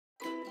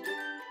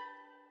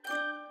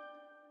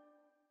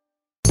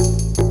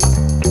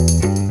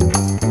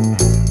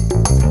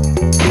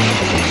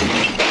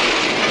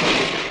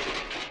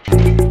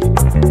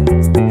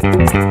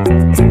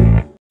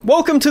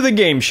Welcome to the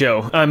game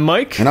show. I'm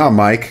Mike. And I'm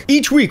Mike.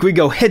 Each week we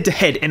go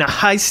head-to-head in a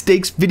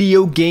high-stakes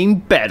video game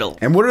battle.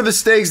 And what are the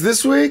stakes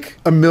this week?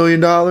 $1 million?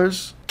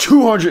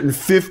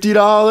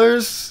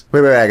 $250?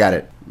 Wait, I got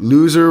it.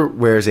 Loser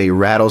wears a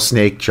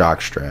rattlesnake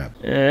jockstrap.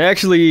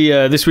 Actually,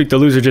 this week the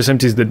loser just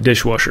empties the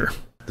dishwasher.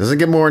 Doesn't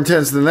get more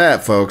intense than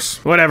that, folks.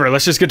 Whatever,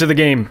 let's just get to the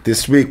game.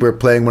 This week we're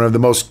playing one of the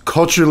most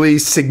culturally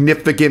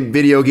significant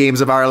video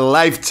games of our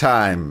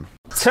lifetime.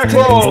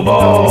 Tecmo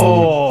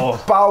Bowl!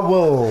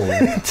 Bowel!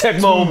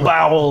 Tecmo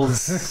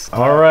Bowels!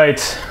 Alright,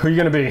 who are you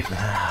gonna be?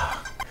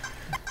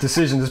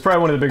 Decisions. It's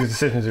probably one of the biggest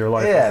decisions of your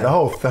life. Yeah,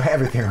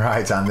 everything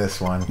rides on this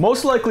one.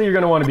 Most likely you're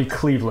going to want to be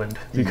Cleveland,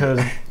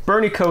 because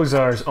Bernie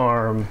Kosar's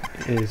arm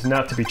is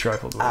not to be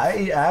trifled with.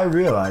 I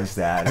realize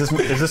that. Is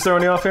this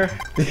throwing you off here?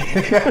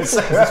 Yes.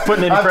 Is this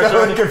putting any pressure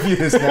on you? I'm totally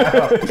confused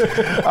now.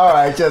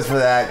 Alright, just for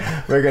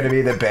that, we're going to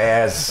be the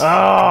Bears. Oh,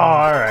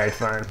 alright,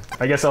 fine.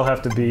 I guess I'll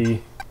have to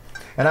be...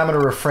 And I'm going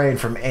to refrain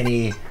from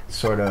any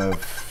sort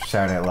of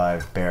Saturday Night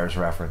Live Bears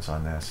reference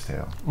on this,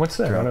 too. What's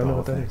that? I don't know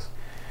what that is.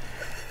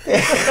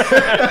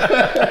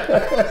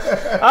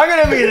 I'm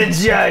gonna be the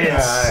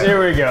Giants.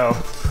 Here we go.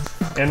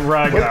 And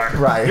Rygar.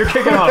 Right. You're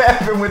kicking off. What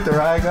happened with the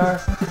Rygar?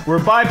 We're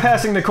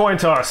bypassing the coin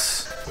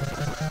toss.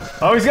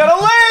 Oh, he's got a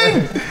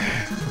lane!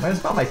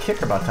 It's not my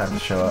kicker about time to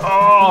show up.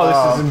 Oh, this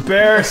is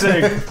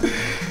embarrassing.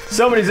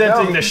 Somebody's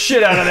emptying the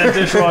shit out of that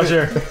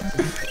dishwasher.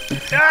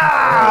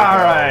 Ah, all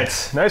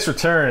right. Nice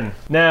return.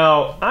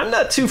 Now, I'm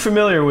not too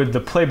familiar with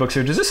the playbooks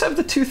here. Does this have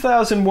the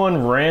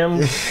 2001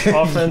 Rams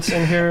offense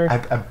in here?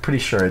 I'm pretty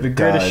sure it The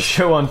greatest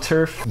show on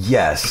turf?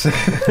 Yes.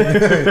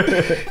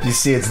 You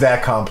see, it's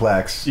that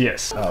complex.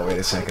 Yes. Oh, wait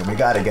a second. We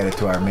got to get it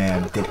to our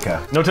man,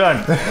 Ditka. No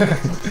time.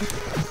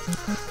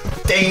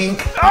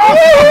 Dink. Oh!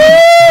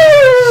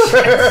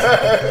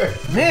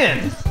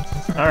 Man.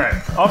 All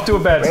right. Off to a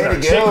bad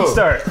start. Shaky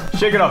start.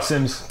 Shake it off,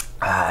 Sims.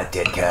 Ah,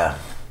 Ditka.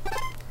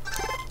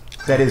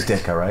 That is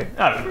Ditka, right?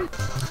 I don't know.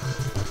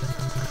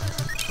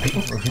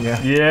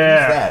 Yeah. Yeah.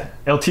 Who's that?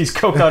 LT's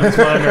coked out his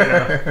mind right now.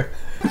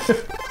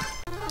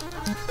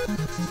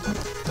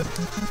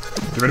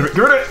 Get rid of it.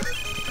 Get rid of it.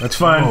 That's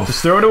fine. Oh.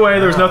 Just throw it away.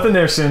 There's nothing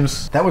there,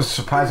 Sims. That was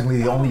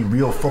surprisingly the only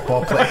real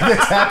football play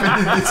that's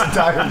happened in this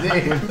entire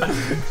game.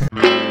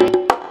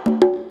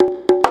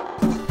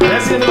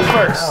 That's the end of the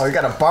first. Oh, we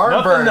got a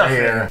barn burner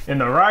here. In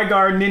the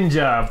Rygar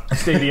Ninja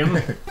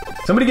Stadium.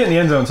 Somebody get in the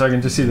end zone so I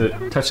can just see the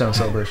touchdown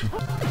celebration.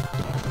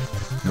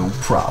 No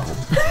problem.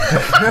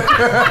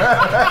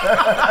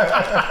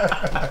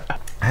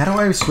 How do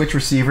I switch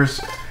receivers?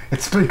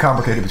 It's pretty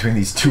complicated between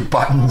these two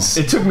buttons.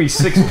 It took me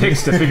 6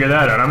 picks to figure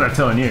that out, I'm not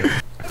telling you.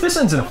 If this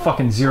ends in a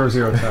fucking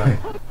 0-0 tie,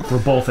 we're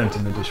both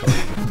emptying the dishwasher.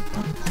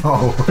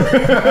 Oh.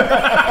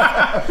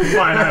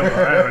 Fine,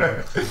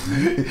 whatever.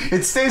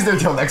 It stays there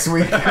till next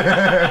week.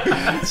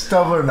 It's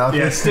double or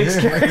nothing. Yeah, stakes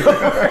carry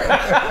over.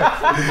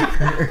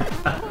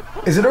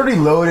 Is it already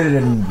loaded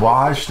and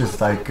washed?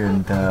 It's like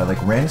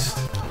rinsed,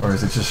 or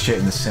is it just shit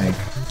in the sink?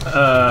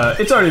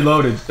 It's already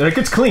loaded. Like,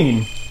 it's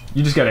clean.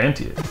 You just gotta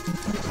empty it.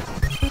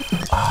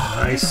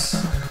 Nice.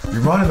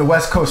 You're running the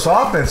West Coast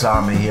offense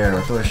on me here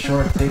with those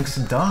short dinks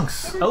and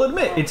dunks. I'll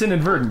admit, it's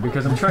inadvertent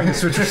because I'm trying to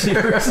switch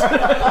receivers.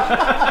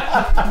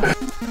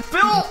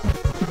 Phil!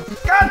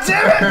 God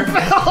damn it,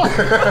 Phil!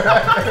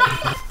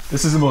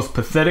 This is the most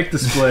pathetic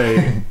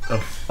display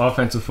of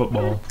offensive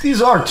football.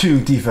 These are two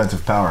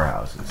defensive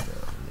powerhouses, though.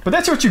 But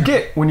that's what you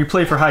get when you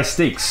play for high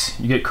stakes.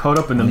 You get caught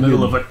up in the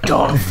middle of a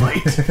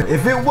dogfight.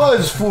 If it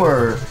was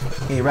for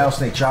a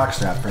rattlesnake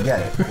jockstrap, forget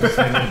it. This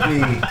thing would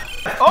be...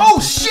 Oh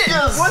shit!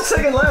 Yes. 1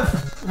 second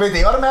left. Wait,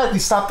 they automatically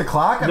stop the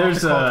clock? I don't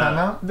have to call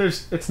timeout?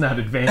 It's not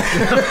advanced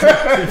enough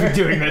to be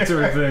doing that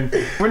sort of thing.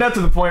 We're not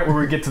to the point where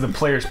we get to the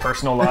players'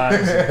 personal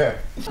lives.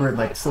 We're in,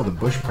 like, still the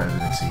Bush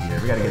presidency here.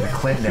 We gotta get the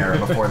Clinton era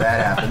before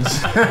that happens.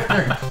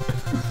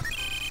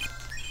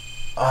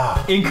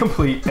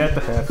 Incomplete at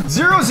the half.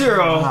 0-0.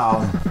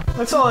 Wow.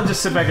 Let's all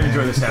just sit back and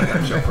enjoy this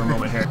halftime show for a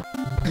moment here.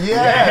 Yes!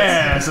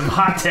 Yeah, some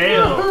hot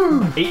tail.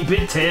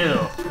 8-bit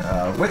tail.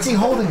 What's he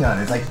holding on?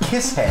 It's like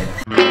Kiss Head.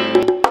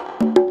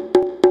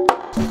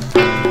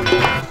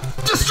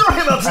 Destroy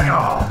him outside.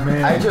 Oh,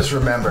 man. I just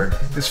remembered.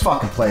 This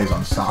fucking play is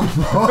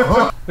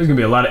unstoppable. There's gonna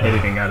be a lot of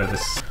editing out of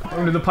this.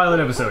 Welcome to the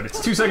pilot episode. It's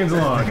 2 seconds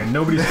long and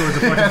nobody scores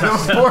a fucking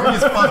touchdown. The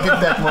boringest fucking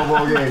Tecmo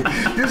Bowl game.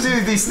 Usually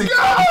these things.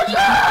 No!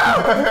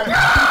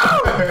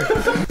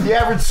 The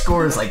average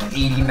score is like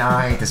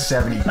 89 to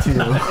 72.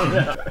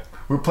 Yeah.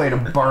 We're playing a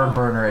barn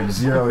burner at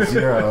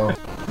 0-0.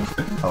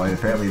 Oh, and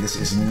apparently this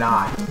is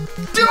not.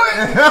 Do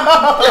it!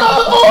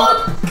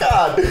 Oh,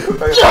 God!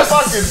 Yes!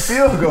 Fucking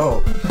field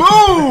goal.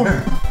 Boom!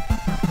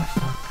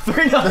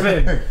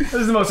 3-0. This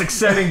is the most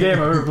exciting game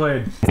I've ever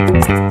played.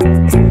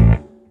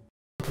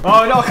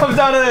 Oh, it all comes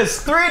down to this.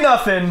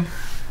 3-0.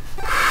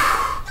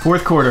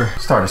 Fourth quarter.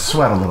 Starting to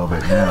sweat a little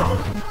bit now.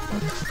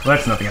 Well,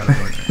 that's nothing out of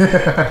the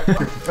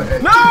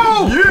ordinary.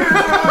 No!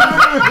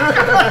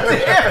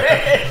 Damn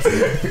it!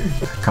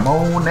 Come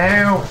on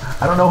now.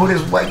 I don't know who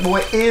this white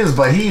boy is,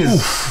 but he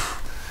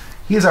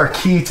is our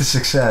key to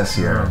success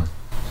here.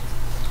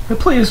 The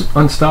play is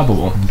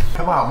unstoppable.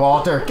 Come on,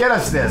 Walter, get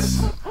us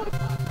this.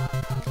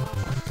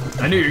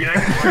 I knew you were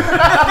gonna.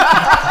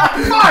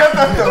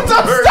 It's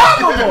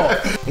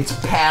unstoppable! It's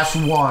pass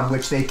one,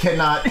 which they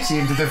cannot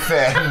seem to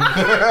defend.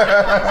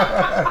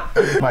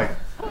 Mike,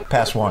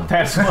 pass one.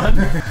 Pass one.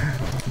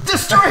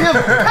 Destroy him!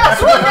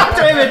 Pass one! God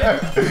damn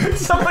it!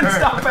 Someone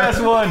stop pass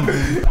one! What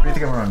do you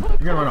think I'm running? You're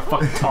gonna run a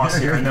fucking toss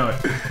here, I know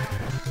it.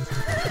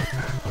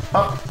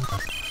 Up.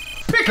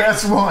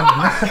 Pass one.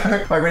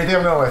 Mike, what do you think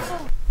I'm going with?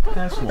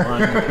 Pass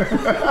one.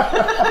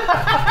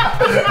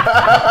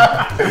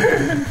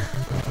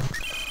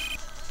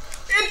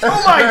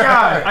 Oh my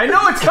god! I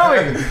know it's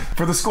coming!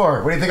 For the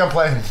score, what do you think I'm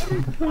playing?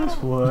 Pass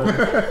one.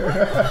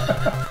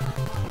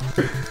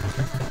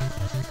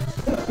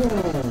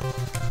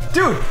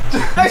 Dude!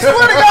 I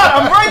swear to god,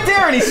 I'm right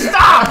there and he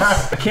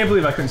stops! I can't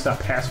believe I couldn't stop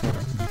pass one.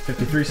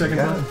 53 seconds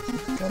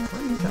left? Got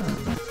plenty of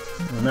time.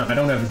 No, I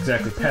don't have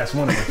exactly pass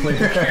one on my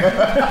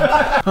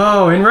playbook.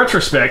 Oh, in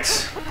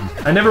retrospect,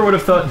 I never would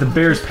have thought the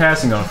Bears'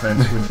 passing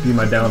offense would be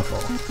my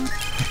downfall.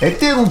 It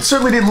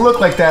certainly didn't look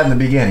like that in the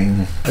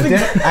beginning. But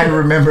then I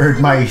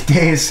remembered my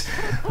days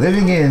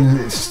living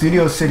in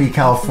Studio City,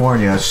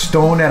 California,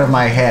 stoned out of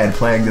my head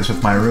playing this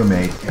with my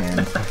roommate,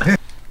 and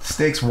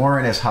stakes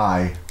weren't as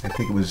high. I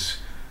think it was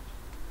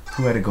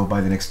who had to go buy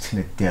the next tin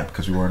of dip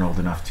because we weren't old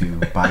enough to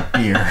buy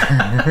beer.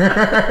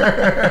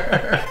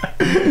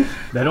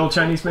 That old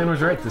Chinese man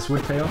was right. This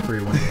would pay off for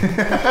you one day.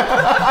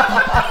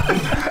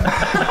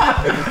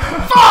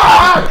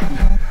 Fuck!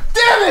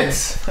 Damn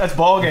it! That's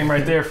ball game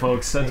right there,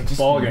 folks. That's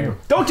ball game.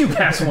 Don't do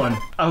pass one.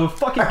 I will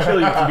fucking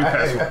kill you if you do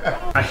pass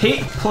one. I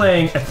hate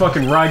playing at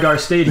fucking Rygar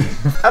Stadium.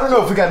 I don't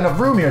know if we got enough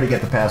room here to get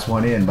the pass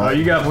one in, but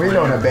we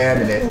don't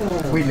abandon it.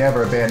 We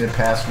never abandon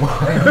pass one.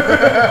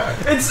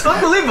 It's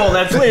unbelievable.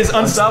 That play is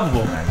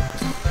unstoppable.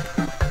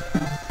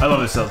 I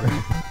love this stuff.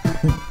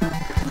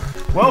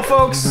 Well,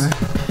 folks,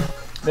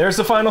 there's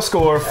the final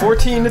score,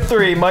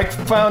 14-3. Mike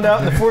found out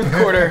in the fourth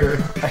quarter.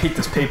 I hate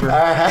this paper.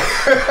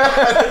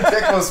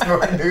 Tecmo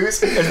Sport News.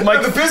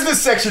 The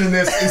business section in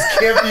this is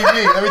Camp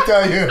EV, let me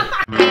tell you.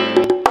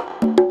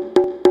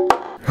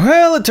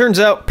 Well, it turns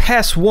out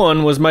pass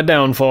one was my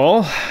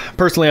downfall.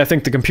 Personally, I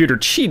think the computer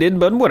cheated,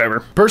 but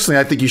whatever. Personally,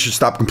 I think you should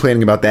stop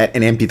complaining about that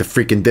and empty the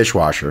freaking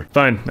dishwasher.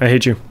 Fine, I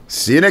hate you.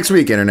 See you next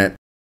week, Internet.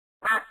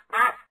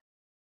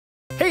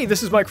 Hey,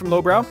 this is Mike from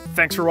Lowbrow.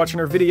 Thanks for watching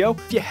our video.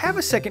 If you have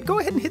a second, go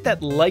ahead and hit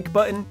that like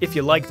button if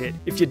you liked it.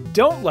 If you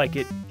don't like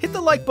it, hit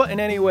the like button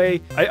anyway.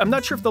 I'm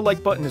not sure if the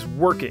like button is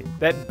working.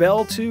 That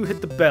bell too,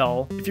 hit the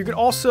bell. If you could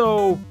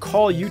also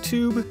call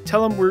YouTube,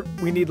 tell them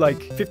we need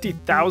like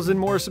 50,000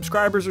 more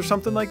subscribers or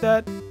something like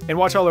that, and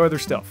watch all our other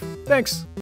stuff. Thanks.